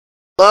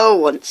Hello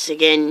once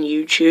again,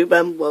 YouTube,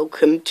 and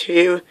welcome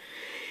to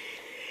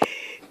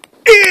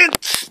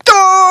It's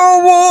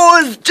Star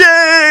Wars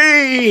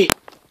Day!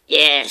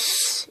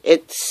 Yes,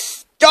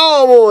 it's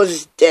Star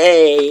Wars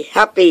Day!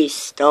 Happy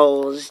Star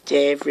Wars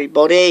Day,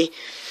 everybody!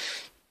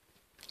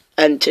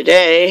 And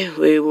today,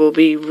 we will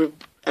be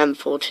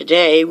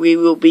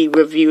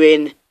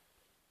reviewing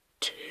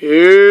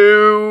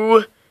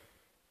two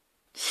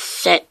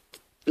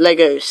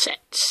Lego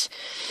sets.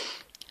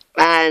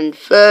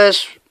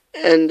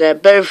 And they're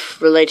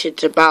both related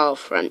to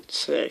Battlefront,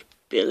 so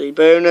Billy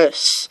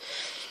bonus.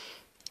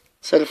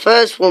 So the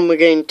first one we're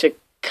going to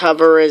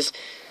cover is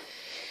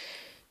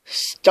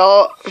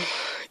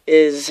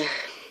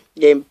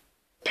the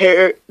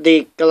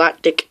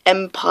Galactic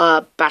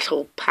Empire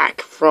Battle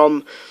Pack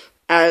from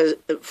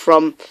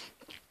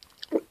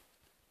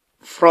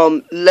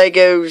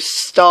Lego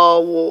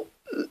Star Wars,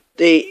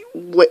 the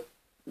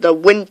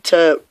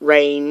winter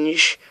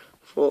range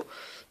for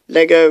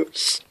Lego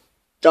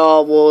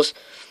Star Wars.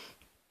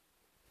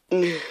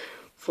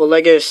 For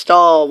Lego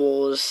Star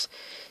Wars,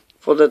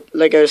 for the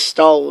Lego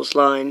Star Wars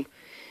line,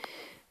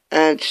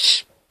 and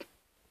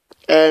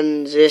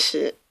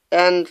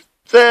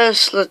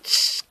first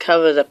let's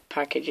cover the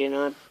packaging.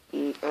 I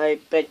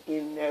bet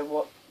you know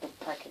what the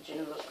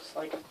packaging looks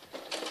like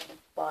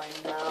by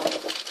now.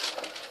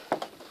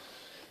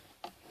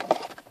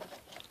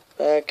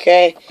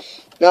 Okay,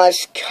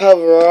 nice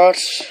cover art,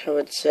 I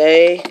would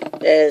say.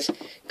 There's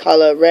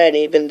Kylo Ren,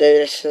 even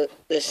though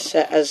this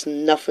set has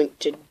nothing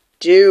to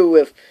do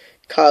with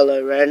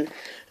Kylo Ren,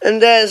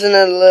 and there's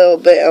a little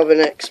bit of an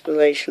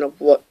explanation of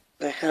what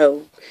the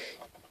hell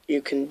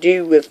you can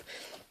do with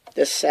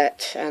the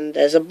set, and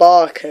there's a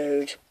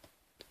barcode.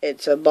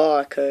 It's a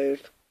barcode,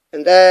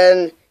 and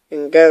then you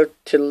can go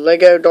to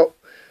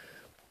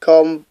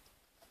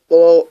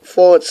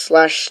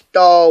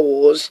lego.com/Star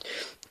Wars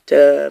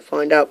to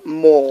find out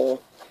more.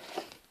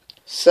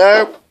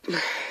 So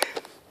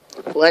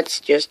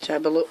let's just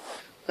have a look.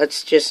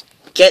 Let's just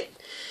get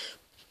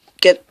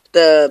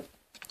the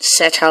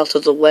set out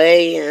of the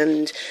way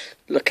and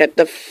look at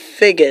the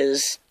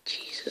figures.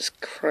 Jesus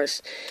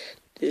Christ.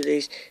 Do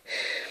these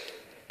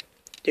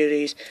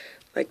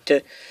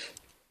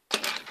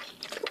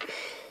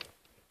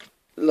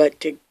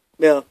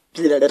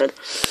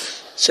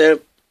so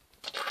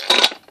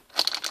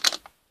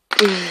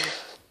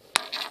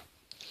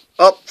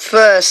up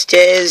first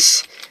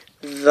is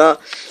the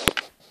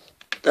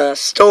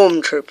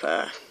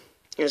Stormtrooper.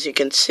 As you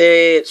can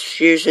see,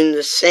 it's using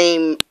the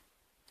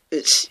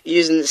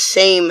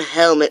same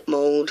helmet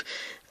mold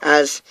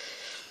as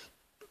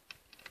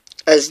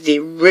the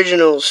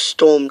original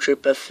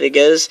Stormtrooper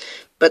figures,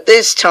 but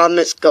this time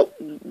it's got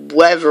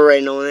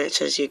weathering on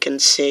it, as you can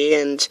see,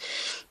 and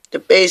the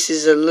base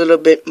is a little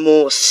bit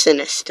more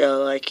sinister,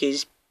 like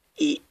he's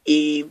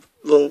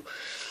evil,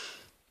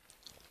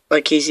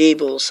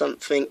 or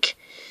something.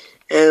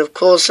 And of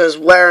course there's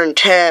wear and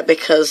tear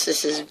because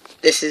this is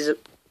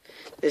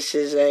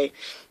a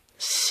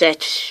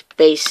set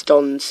based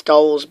on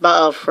Star Wars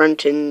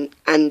Battlefront,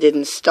 and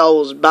in Star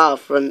Wars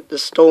Battlefront, the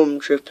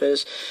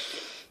Stormtroopers,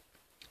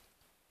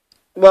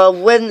 well,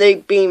 when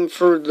they've been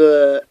through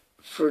the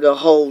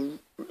whole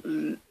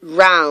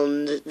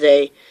round,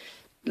 they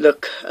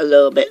look a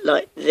little bit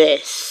like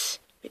this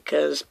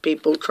because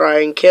people try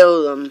and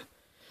kill them.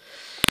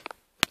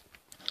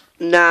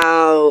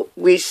 Now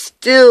we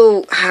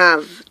still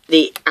have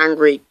the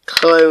angry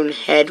clone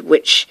head,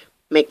 which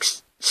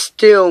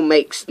still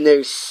makes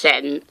no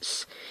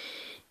sense.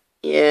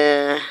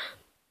 Yeah,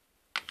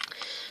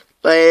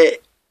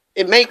 but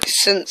it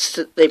makes sense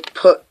that they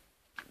put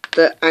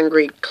the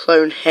angry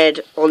clone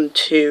head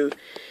onto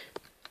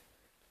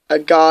a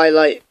guy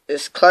like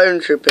this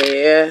clone trooper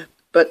here,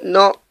 but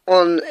not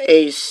on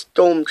a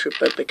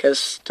stormtrooper, because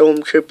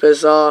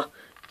stormtroopers are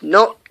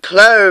not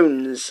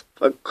clones,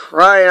 for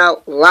crying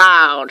out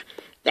loud.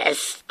 They're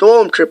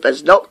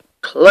stormtroopers, not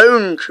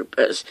clone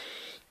troopers.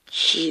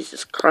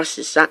 Jesus Christ,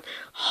 is that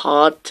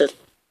hard to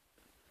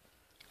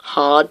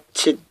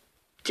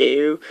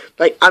do?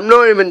 Like, I'm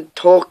not even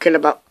talking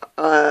about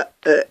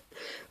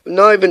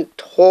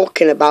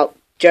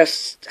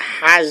just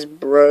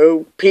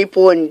Hasbro.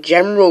 People in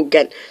general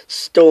get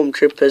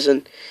stormtroopers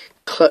and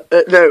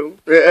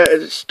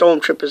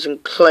stormtroopers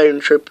and clone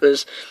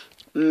troopers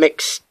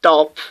mixed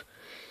up.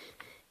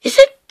 Is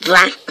it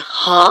that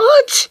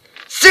hard?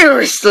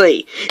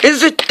 Seriously,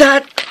 is it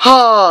that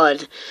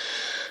hard?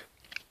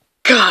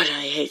 God,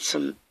 I hate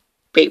some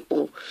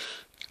people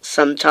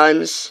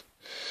sometimes.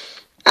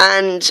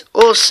 And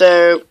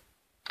also,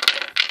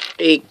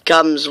 he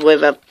comes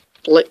with a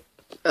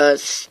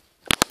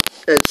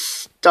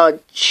stud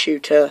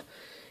shooter.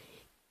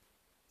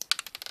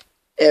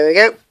 There we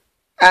go.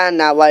 And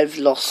now I've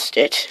lost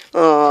it.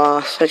 Oh,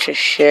 such a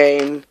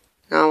shame.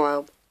 Now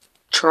I'll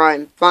try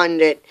and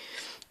find it.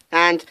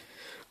 And,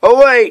 oh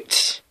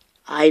wait!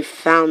 I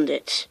found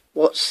it.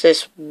 What's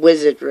this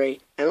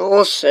wizardry? And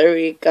also,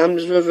 he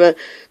comes with a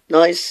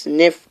nice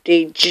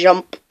nifty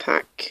jump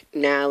pack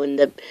now in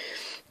the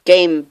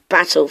game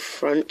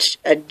Battlefront.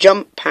 A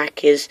jump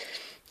pack is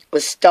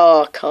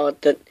star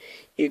card that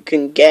you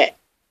can get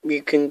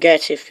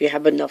if you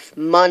have enough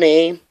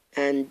money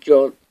and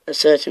you're a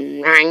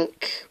certain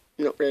rank.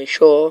 I'm not really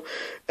sure,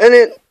 and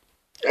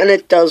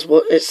it does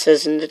what it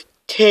says in the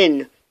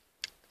tin.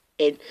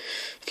 It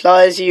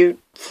flies you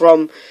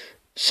from.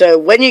 So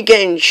when you're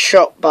getting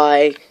shot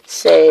by,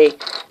 say,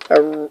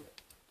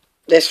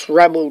 this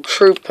rebel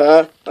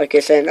trooper, like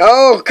you're saying,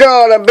 oh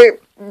god, I'm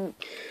bit,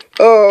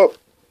 oh.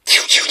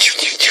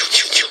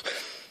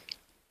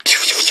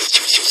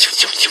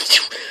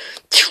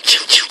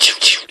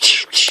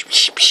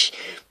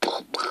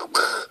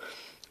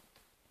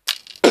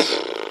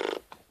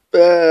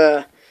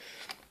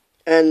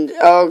 And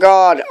oh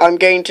god, I'm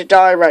going to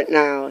die right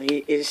now,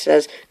 he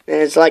says,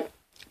 and it's like,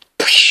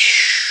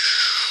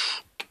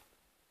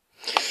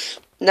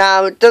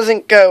 now it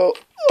doesn't go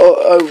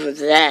over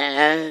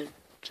there,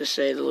 to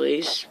say the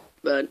least,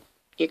 but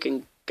you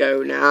can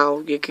go now.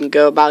 You can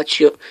go about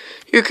your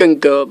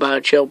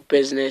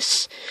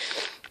business.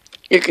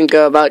 You can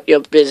go about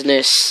your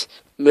business.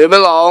 Move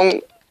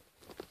along.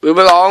 Move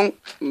along.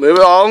 Move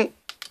along.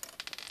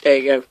 There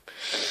you go.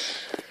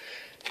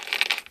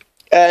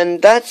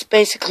 And that's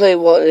basically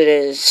what it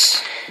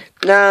is.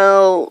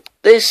 Now,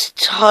 this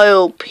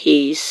tile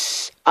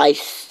piece, I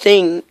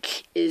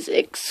think, is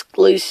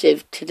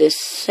exclusive to this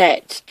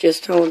set.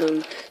 Just hold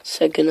on a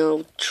second,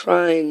 I'll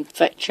try and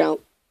fetch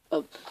out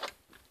a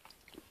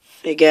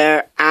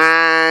figure,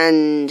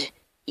 and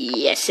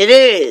yes it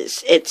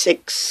is.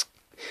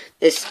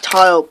 This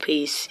tile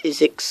piece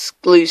is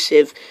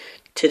exclusive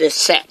to the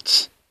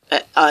set.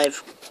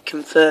 I've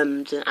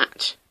confirmed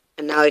that,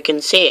 and now I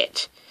can see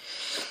it.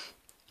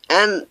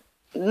 And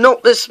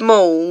not this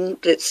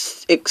mold,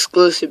 it's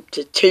exclusive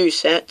to 2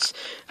 sets.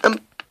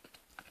 Not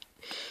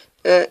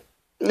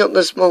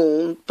this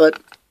mold, but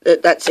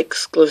that's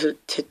exclusive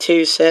to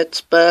 2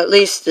 sets. But at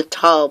least the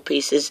tile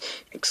piece is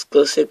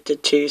exclusive to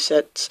 2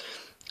 sets.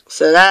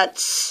 So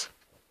that's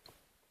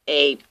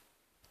a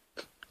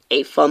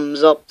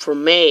thumbs up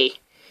from me.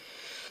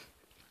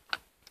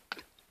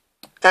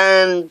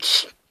 And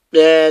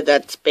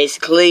that's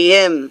basically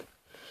him.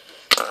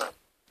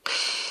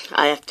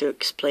 I have to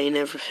explain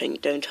everything,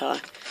 don't I?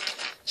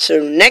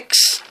 So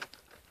next,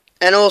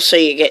 and also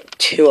you get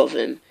 2 of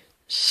them.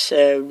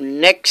 So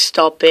next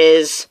up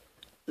is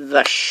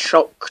the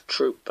Shock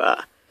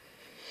Trooper.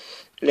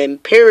 An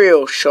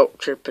Imperial Shock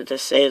Trooper, to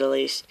say the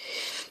least.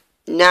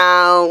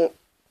 Now,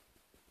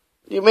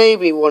 you may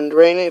be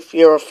wondering if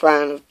you're a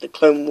fan of the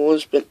Clone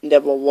Wars but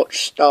never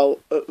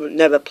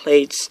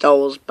played Star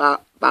Wars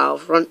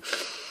Battlefront.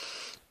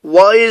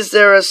 Why is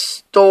there a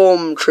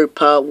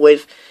Stormtrooper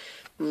with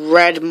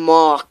red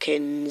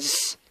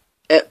markings,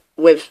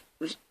 with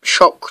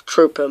Shock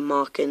Trooper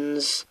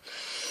markings?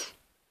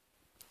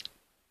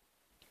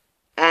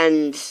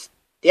 And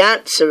the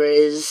answer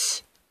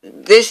is,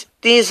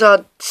 these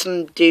are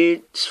some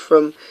dudes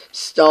from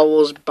Star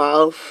Wars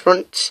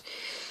Battlefront.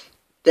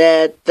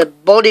 They're the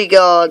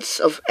bodyguards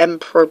of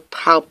Emperor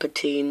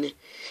Palpatine.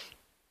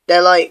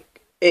 They're like,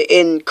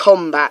 in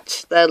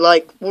combat, they're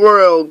like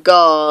Royal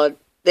Guard.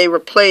 They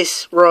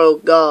replace Royal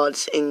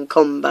Guards in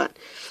combat.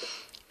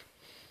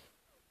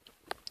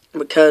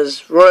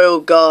 Because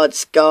Royal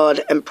Guards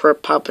guard Emperor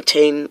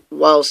Palpatine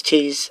whilst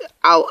he's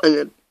out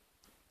and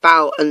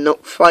about and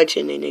not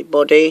fighting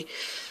anybody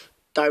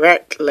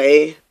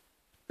directly.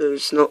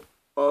 There's not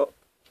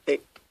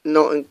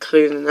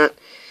including that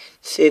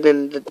scene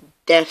in the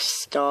Death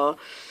Star,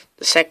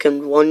 the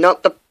second one,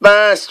 not the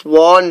first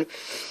one.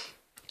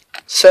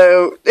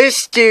 So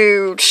this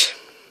dude,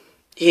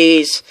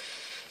 he's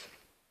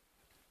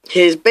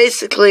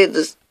basically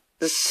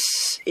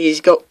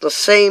he's got the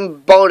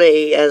same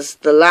body as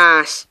the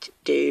last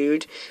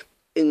dude.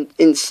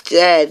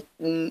 Instead,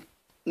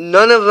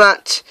 none of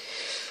that,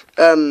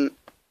 none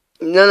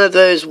of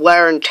those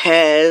wear and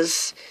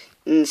tears.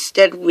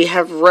 Instead, we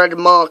have red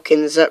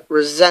markings that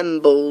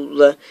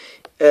resemble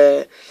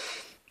the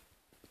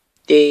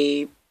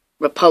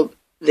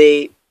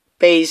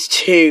Phase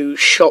 2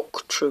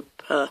 Shock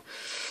Trooper.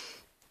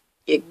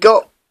 You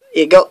got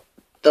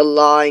the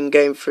line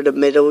going through the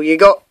middle. You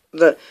got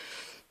the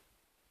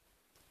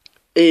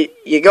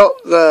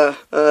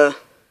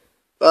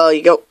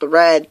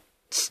red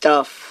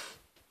stuff.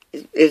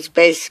 It's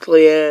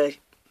basically a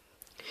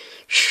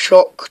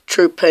Shock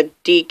Trooper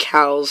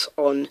decals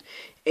on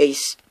a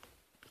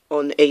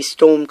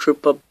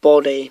Stormtrooper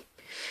body.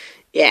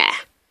 Yeah.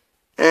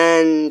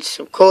 And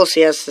of course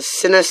he has the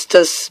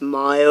sinister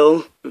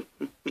smile.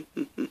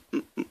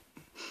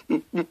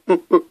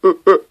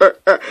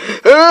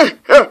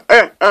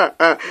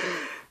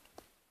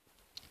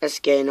 That's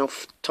getting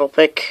off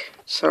topic.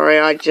 Sorry,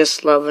 I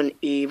just love an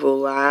evil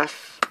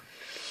laugh.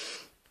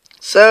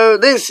 So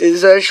this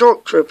is a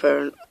Shock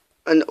Trooper,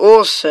 and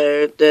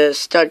also the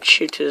stud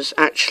shooters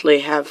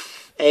actually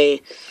have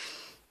a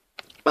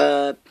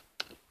I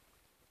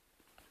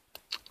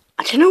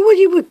don't know what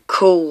you would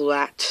call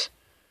that,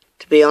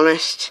 to be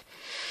honest,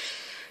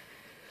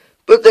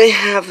 but they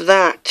have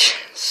that.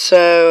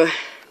 So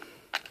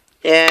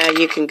yeah,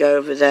 you can go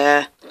over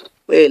there.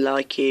 We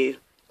like you.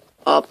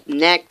 Up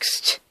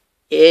next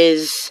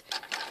is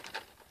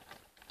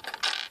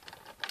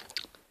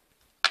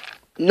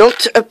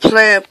not a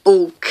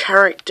playable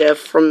character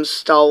from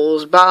Star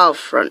Wars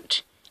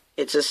Battlefront.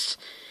 It's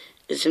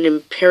an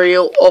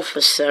Imperial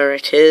officer,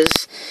 it is.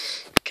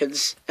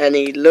 And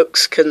he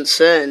looks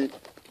concerned,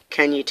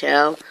 can you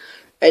tell?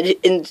 And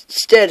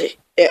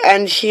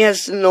and he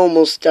has the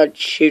normal stud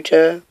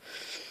shooter,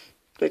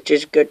 which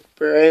is good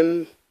for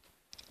him.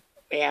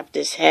 We have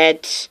this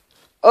head.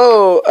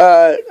 Oh,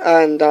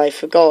 and I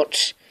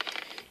forgot.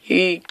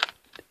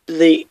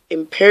 The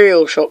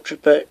Imperial shock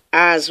trooper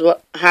has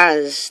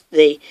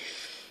the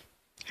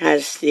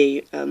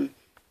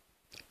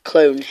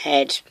clone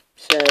head.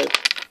 So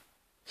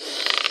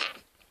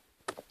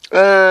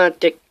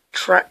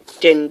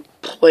detracting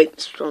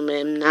points from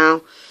him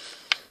now.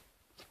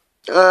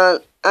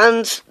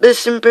 And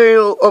this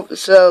Imperial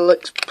officer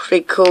looks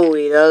pretty cool.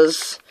 He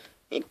does.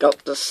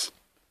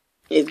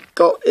 He's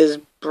got his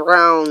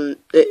brown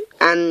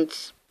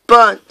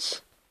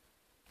but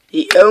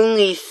the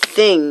only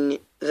thing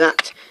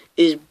that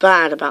is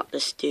bad about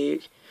this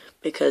dude,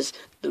 because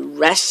the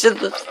rest of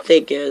the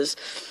figures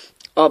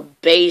are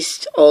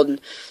based on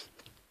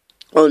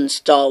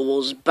Star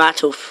Wars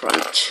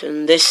Battlefront,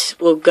 and this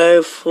will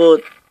goes for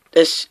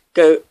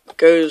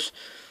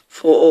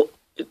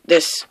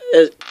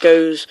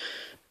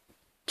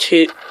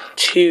to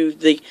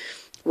the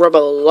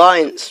Rebel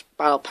Alliance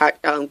Battle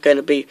Pack that I'm going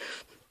to be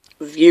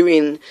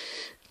reviewing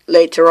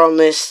later on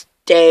this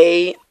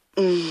day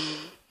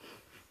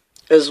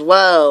as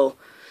well.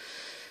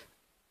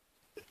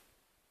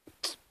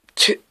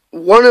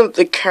 One of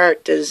the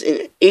characters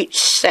in each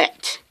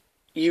set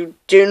you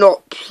do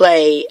not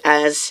play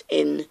as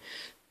in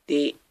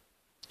the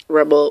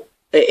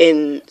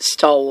in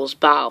Star Wars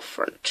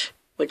Battlefront,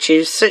 which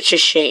is such a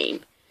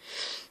shame.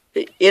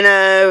 You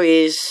know,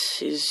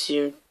 he's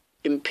your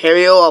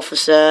Imperial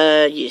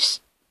officer, your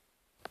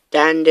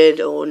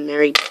standard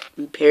ordinary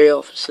Imperial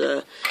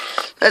officer.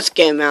 Let's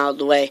get him out of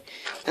the way.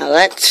 Now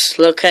let's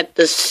look at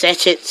the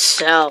set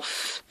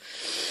itself.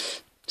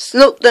 It's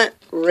not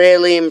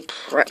really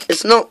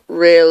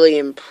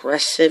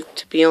impressive,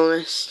 to be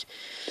honest.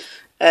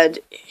 And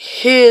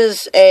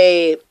here's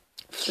a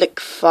flick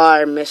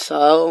fire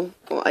missile,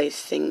 what I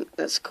think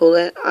let's call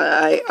it.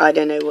 I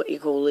don't know what you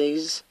call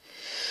these.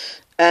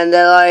 And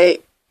they're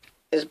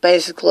it's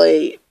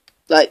basically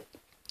like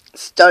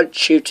stud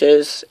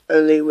shooters,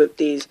 only with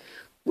these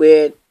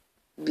weird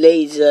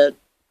laser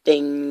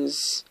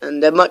things,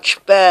 and they're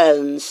much better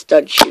than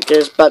stud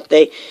shooters, but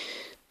they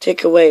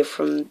take away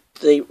from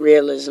the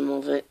realism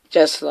of it,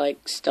 just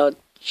like stud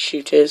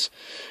shooters.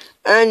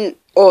 And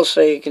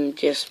also you can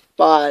just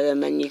buy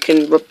them, and you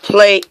can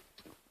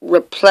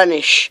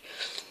replenish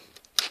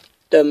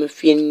them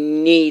if you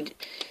need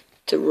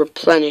to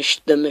replenish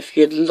them if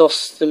you'd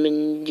lost them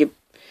in your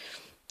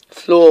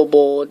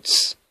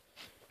floorboards.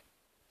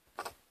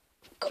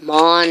 Come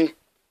on.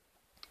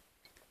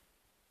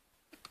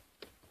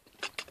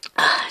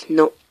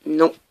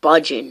 Not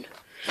budging.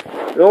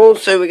 And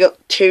also we got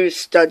two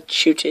stud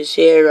shooters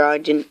here.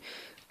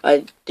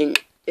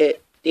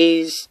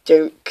 These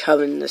don't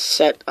come in the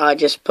set. I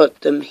just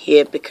put them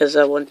here because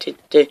I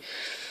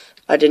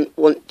didn't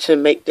want to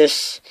make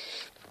this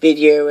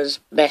video as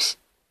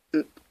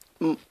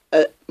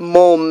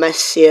more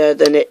messier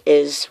than it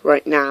is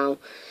right now.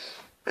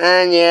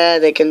 And yeah,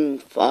 they can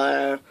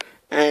fire,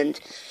 and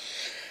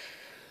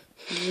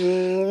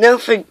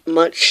nothing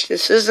much.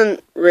 This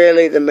isn't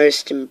really the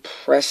most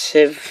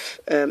impressive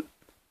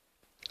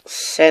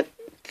set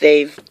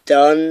they've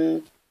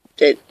done.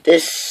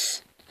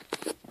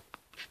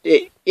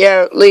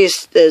 Yeah, at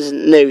least there's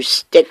no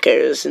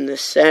stickers in the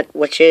set,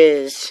 which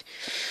is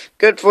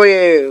good for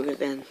you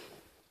then.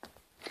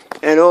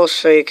 And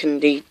also you can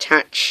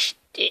detach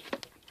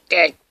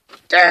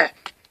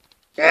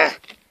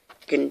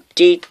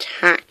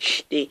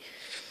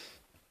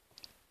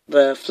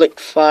the flick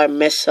fire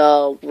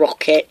missile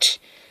rocket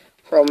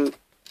from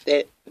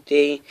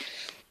the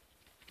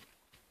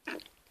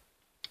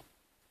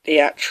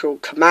actual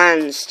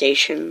command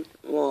station.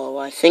 Well,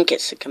 I think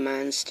it's a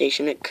command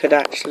station. It could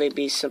actually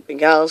be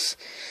something else.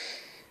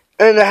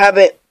 And have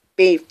it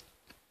be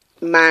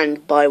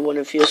manned by one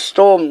of your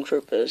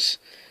stormtroopers,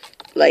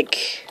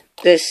 like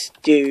this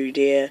dude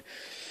here.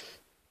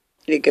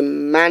 You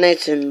can man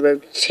it and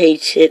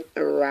rotate it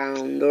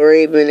around, or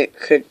even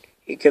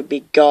you could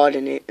be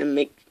guarding it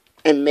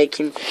and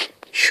making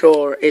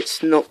sure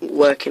it's not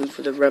working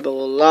for the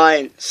Rebel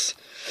Alliance.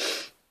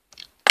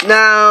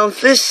 Now,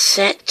 this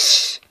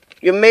set,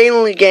 you're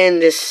mainly getting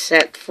this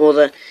set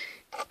for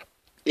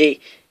the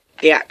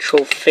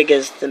actual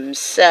figures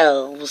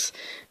themselves,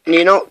 and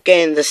you're not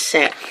getting the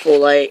set for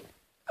like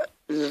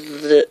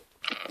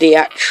the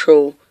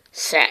actual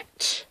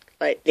set,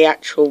 like the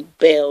actual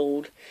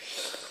build.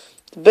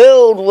 The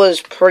build was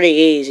pretty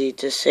easy,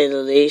 to say the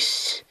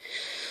least.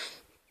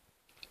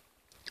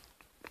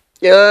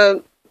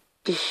 And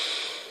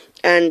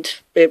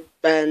it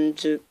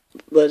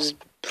was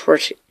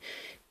pretty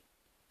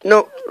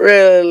not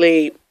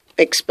really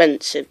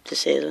expensive, to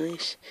say the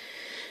least.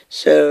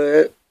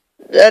 So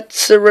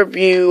that's a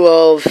review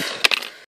of